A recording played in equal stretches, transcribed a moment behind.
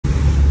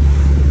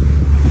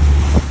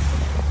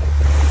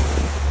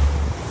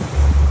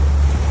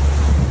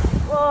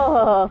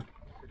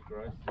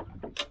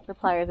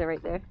pliers are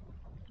right there.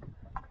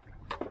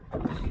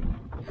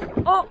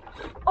 Oh!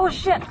 Oh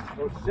shit!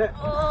 Oh shit!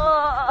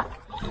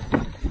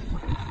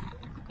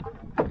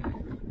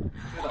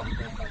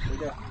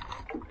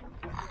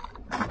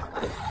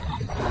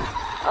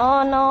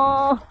 Oh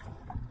no!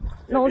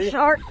 No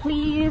shark,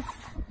 please!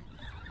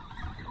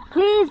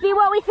 Please be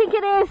what we think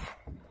it is!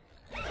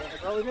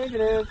 That's what we think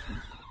it is.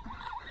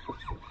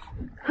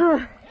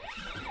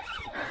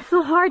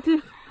 So hard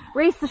to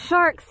race the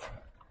sharks.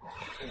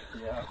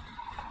 Yeah.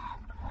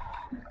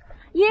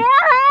 Yeah!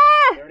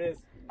 There it is.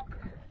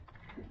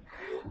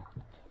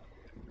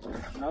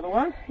 Another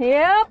one?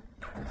 Yep.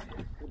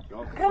 Good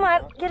job. Come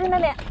on, get in the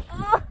net.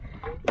 Oh.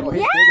 Oh,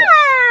 he's Yeah!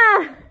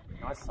 bigger.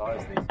 Nice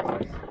size, these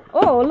guys.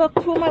 Oh, look,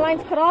 2 of my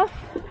lines cut off.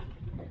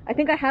 I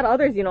think I had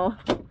others, you know.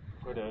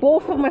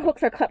 Both of my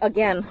hooks are cut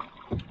again.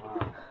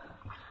 Wow.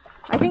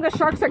 I think the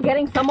sharks are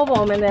getting some of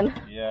them, and then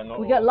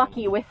we got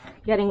lucky with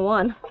getting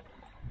one.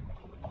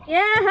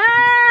 Yeah!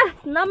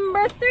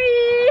 Number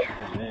 3!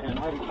 Man,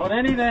 I haven't caught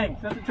anything.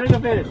 That's a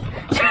triggerfish.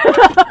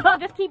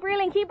 Just keep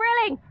reeling, keep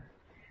reeling.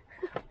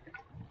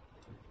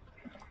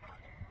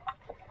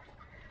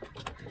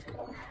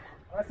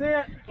 I see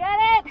it. Get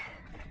it.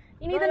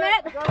 You need the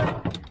net?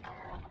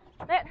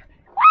 Net.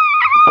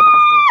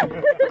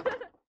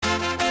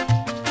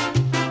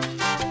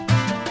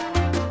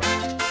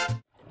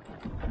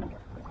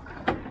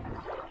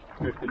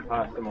 Drifted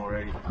past them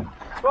already.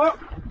 Oh!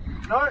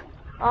 No!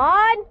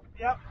 On.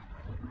 Yep.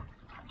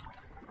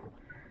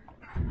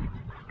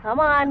 Come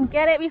on,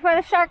 get it before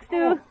the sharks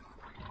do.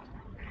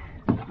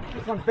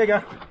 This one's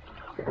bigger.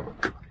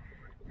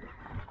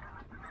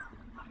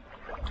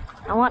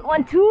 I want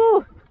one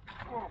too.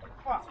 Oh,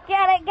 fuck.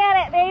 Get it,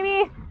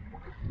 baby.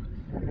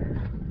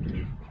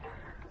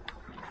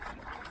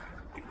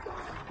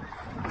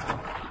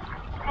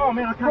 Oh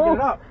man, I can't get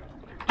it up.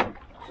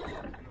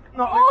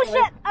 Not Oh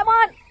literally. shit, I'm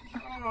on.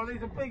 Oh,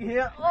 these are big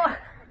here. Oh.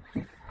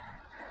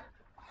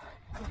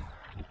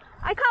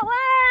 I caught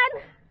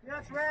one.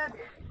 Yes, Red.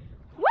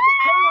 Woo!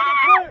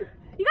 Two.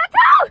 You got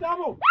 2.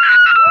 Double. Ah!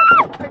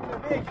 Yes, they're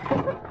big.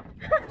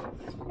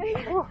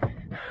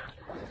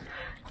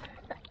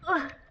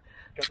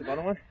 Got the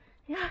bottom one?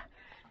 Yeah.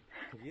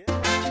 Yeah.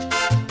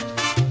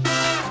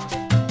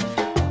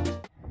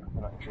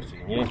 I'm not interested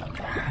in you.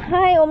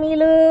 Hi,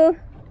 Omilu.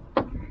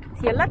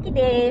 It's your lucky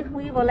day.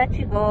 We will let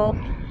you go.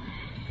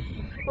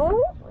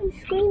 Oh,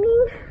 he's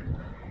screaming.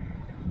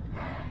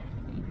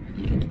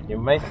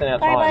 You're wasting our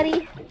Bye, time.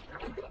 buddy.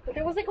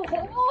 There was like a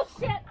whole. Oh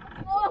shit!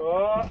 Oh.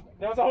 Oh,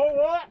 there was a whole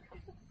what?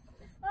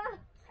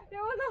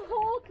 There was a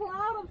whole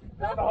cloud of stuff.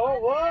 There was a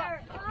whole what?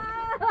 There.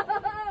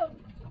 Oh.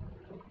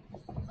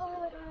 Oh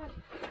my god!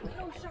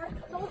 No shark!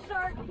 No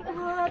shark!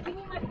 Give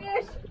me my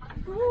fish!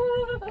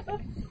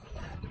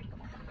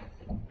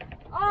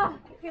 Oh,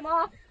 it came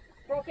off.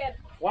 Broken.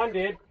 One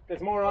did.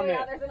 There's more on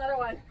Yeah, there. there's another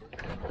one.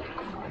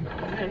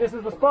 And this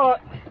is the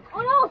spot.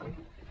 Oh no!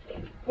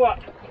 What?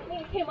 I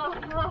think it came off.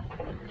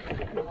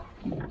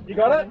 You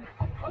got it?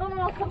 Oh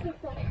no, something's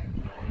still there.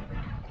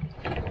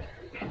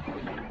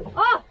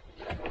 Oh!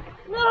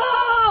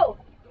 No!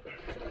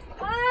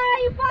 Ah,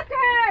 you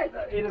fuckers!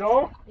 Eat it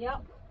all?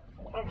 Yep.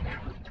 I'm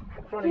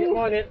trying to get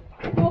mine in.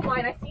 Oh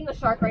mine, I seen the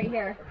shark right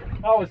here.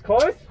 Oh, it's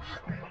close?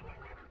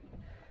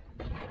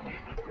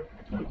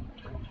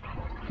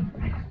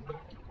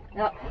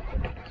 Yep.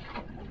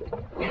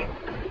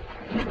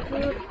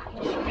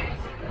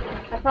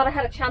 I thought I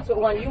had a chance with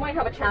one. You might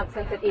have a chance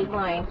since it ate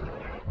mine.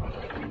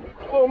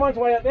 Oh, mine's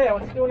way out there.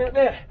 What's it doing out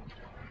there?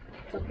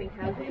 Something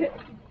has it.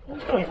 Oh,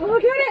 get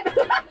it!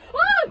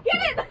 Oh,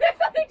 get it! There's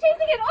something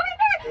chasing it! Oh, right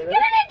there!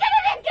 Get it in! Get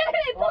it in! Get it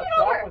in! Pull it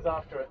Shark over! was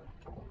after it.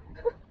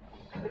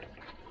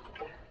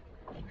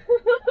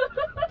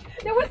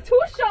 There was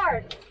 2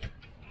 sharks.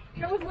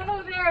 There was one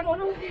over there and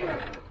one over there.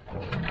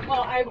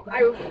 Well, I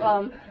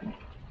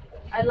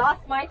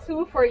lost my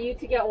 2 for you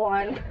to get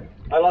 1.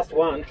 I lost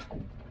 1.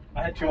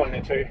 I had 2 on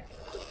there too.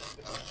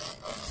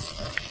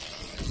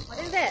 What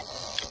is it?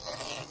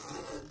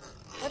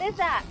 What is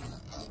that?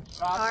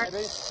 Shark,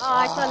 maybe?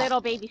 Oh, it's a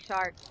little baby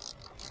shark.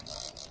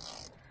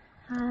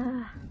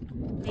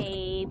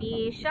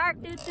 Baby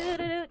shark, doo doo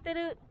doo doo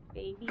doo.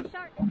 Baby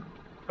shark.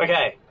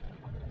 Okay,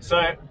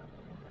 so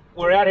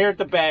we're out here at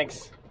the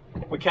banks.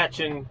 We're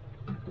catching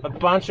a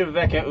bunch of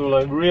Weke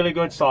Ula, really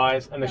good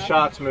size, and the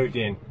sharks moved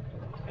in.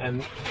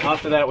 And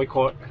after that we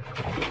caught,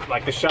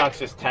 like the sharks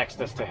just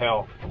taxed us to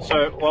hell.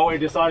 So what we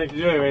decided to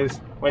do is,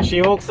 when she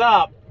hooks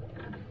up,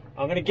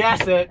 I'm gonna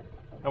gas it,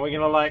 and we're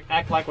gonna like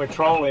act like we're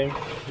trolling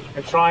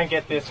and try and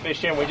get this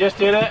fish in. We just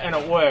did it and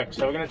it worked,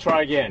 so we're gonna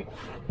try again.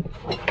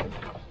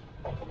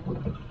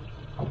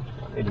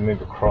 Need to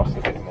move across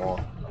a bit more.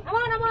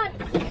 I'm on.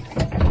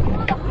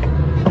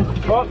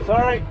 Oh,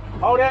 sorry.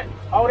 Hold it.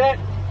 Hold it.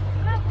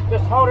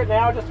 Just hold it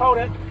now. Just hold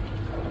it.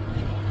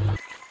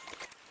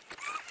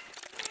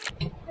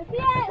 I see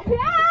it.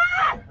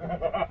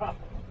 Ah!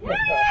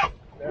 Yes!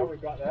 There we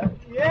got that.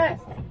 Yes.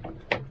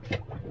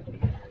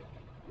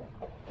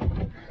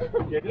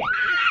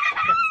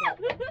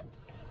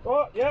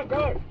 Oh, yeah,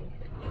 go.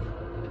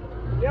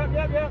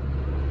 Yep.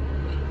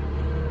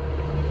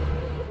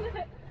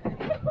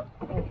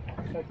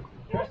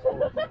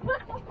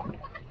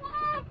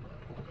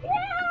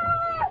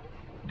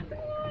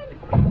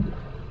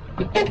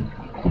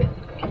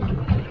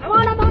 I'm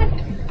on, I'm on.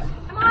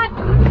 I'm on.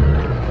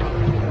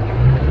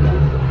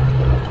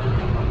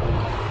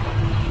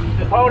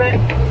 Just hold it.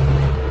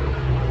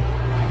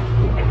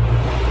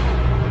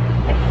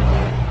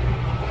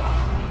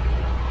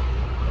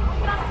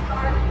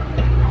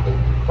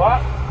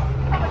 What?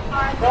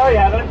 No, you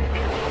haven't.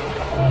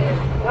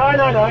 No,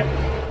 no, no.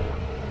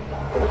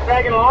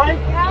 Dragging line?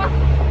 Yeah.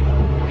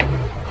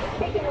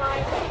 Taking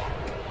line.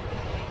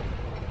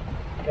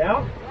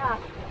 Down? Yeah.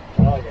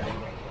 Oh, yeah.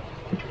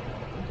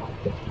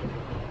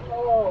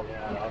 Oh.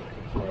 Yeah,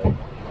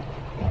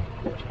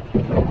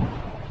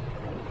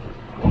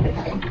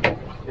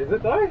 is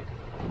it though?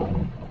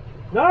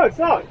 No, it's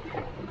not.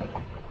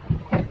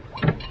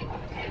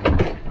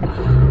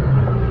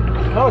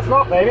 No, it's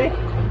not, baby.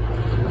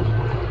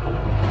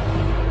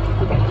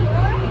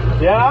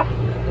 Yeah,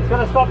 it's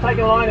going to stop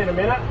taking line in a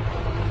minute.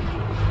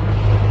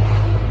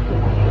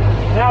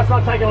 Now it's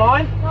not taking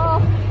line? No.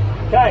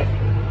 Okay,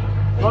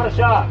 not a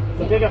shark,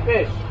 it's a bigger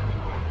fish.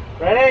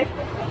 Ready?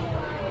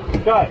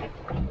 Go.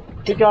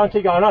 Keep going,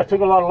 keep going. No, it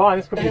took a lot of line,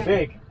 this could be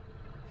big.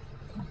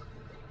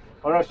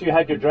 Or else you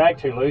had your drag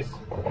too loose.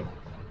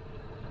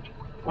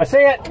 I see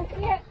it! I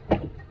see it.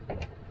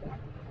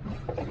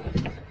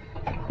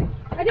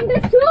 I think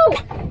there's two.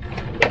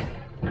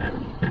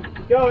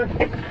 Keep going.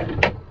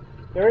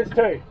 There is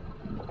two.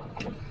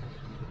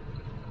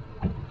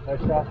 No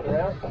sharks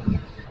around.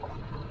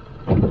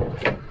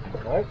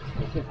 Nope,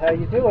 this is how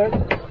you do it.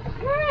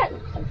 What?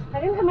 I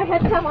didn't have my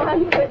headcam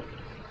on, but...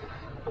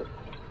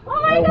 Oh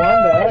my No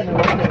god! wonder,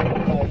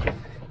 no wonder.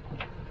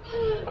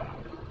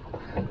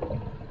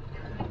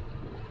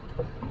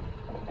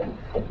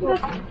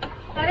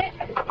 Got it?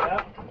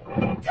 Yep.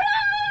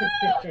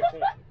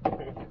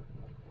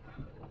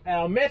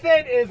 Our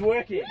method is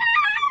working.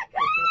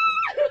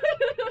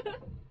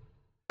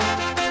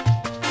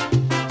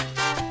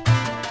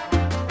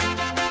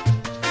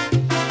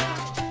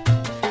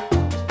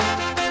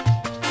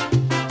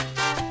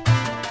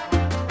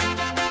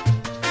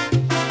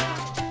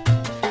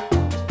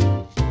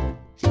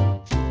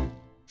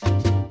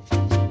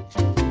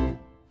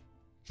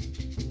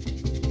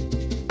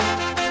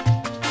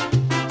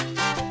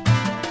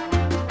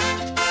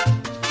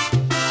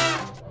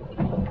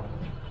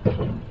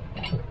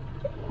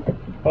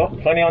 Oh,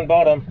 plenty on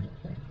bottom.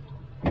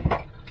 I'm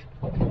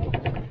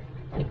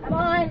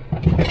on.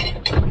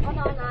 Oh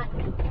no, I'm not.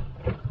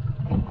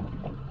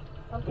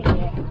 Something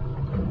here.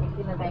 Let's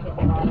see if I get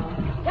the bottom.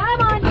 Yeah,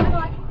 I'm on. I'm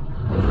on.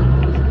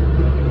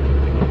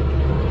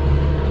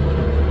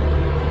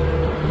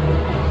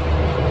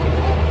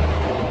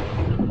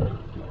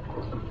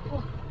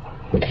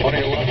 What do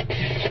you want?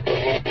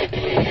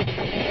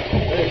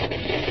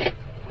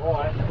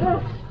 Alright.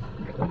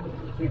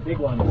 Two big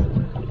ones.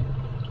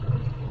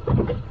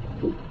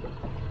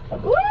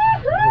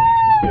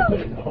 Woohoo!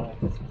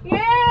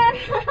 Yeah!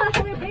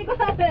 We're big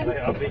ones. They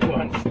are big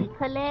ones.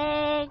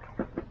 Leg,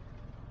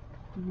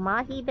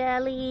 mahi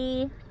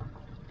belly,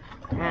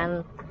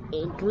 and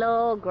a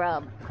glow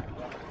grub.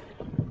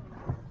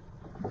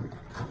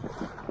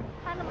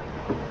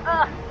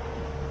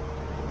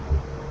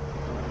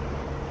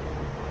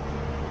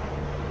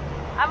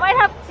 I might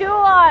have two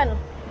on.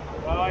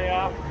 Oh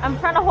yeah. I'm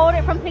trying to hold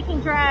it from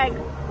taking drag.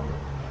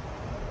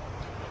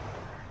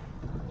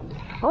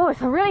 Oh,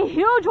 it's a really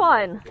huge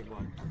one. Big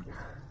one.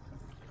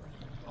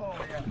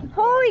 Oh yeah.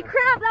 Holy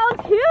crap, that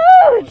was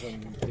huge!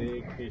 That was a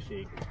big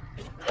fishy.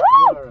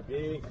 Woo! You are a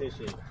big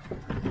fishy.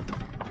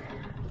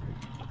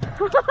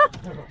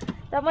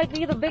 That might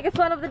be the biggest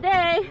one of the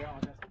day.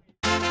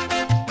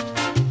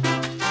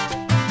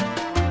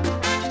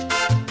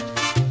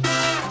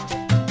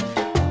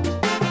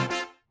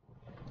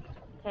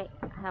 Okay,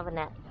 I have a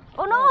net.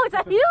 Oh no, it's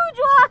a huge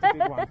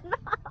one!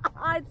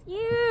 It's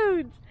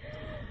huge!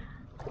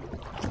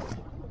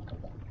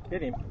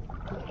 Hit him.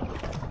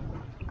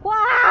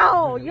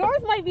 Wow!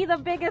 Yours might be the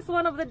biggest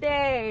one of the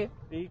day.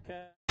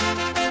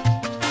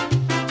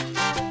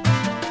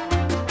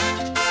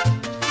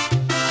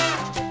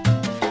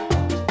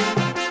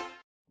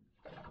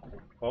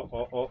 Oh,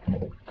 oh, oh.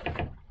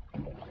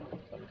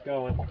 It's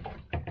going.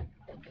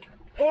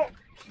 Oh!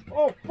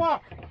 Oh,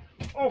 fuck!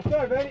 Oh,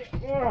 go, baby!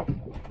 Oh.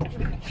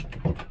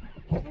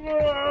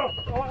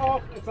 Oh,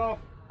 off! It's off!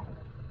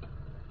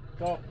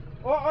 It's off!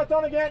 Oh, it's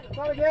on again! It's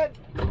on again!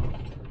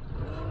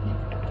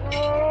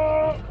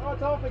 Oh,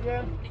 it's off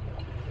again!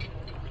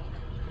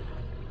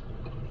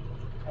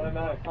 I don't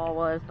know. All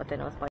was, but then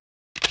it was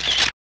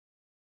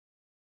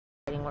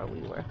fighting where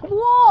we were.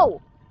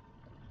 Whoa!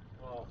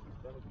 Oh,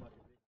 that was much.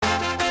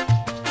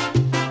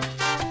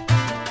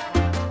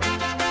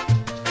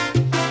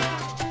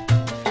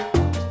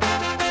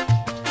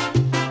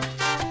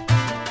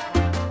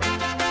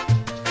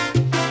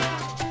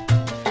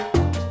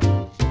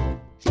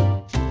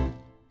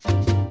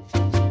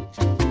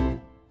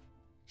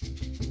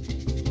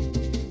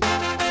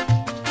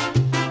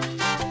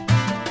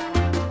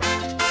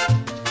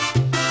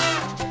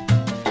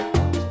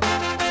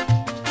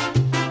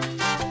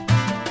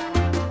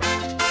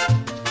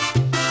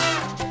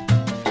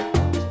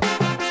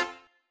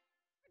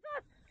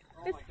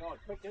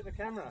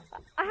 camera.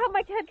 I have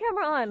my head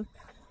camera on.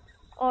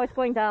 Oh, it's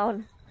going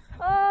down.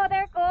 Oh,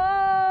 there it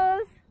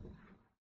goes.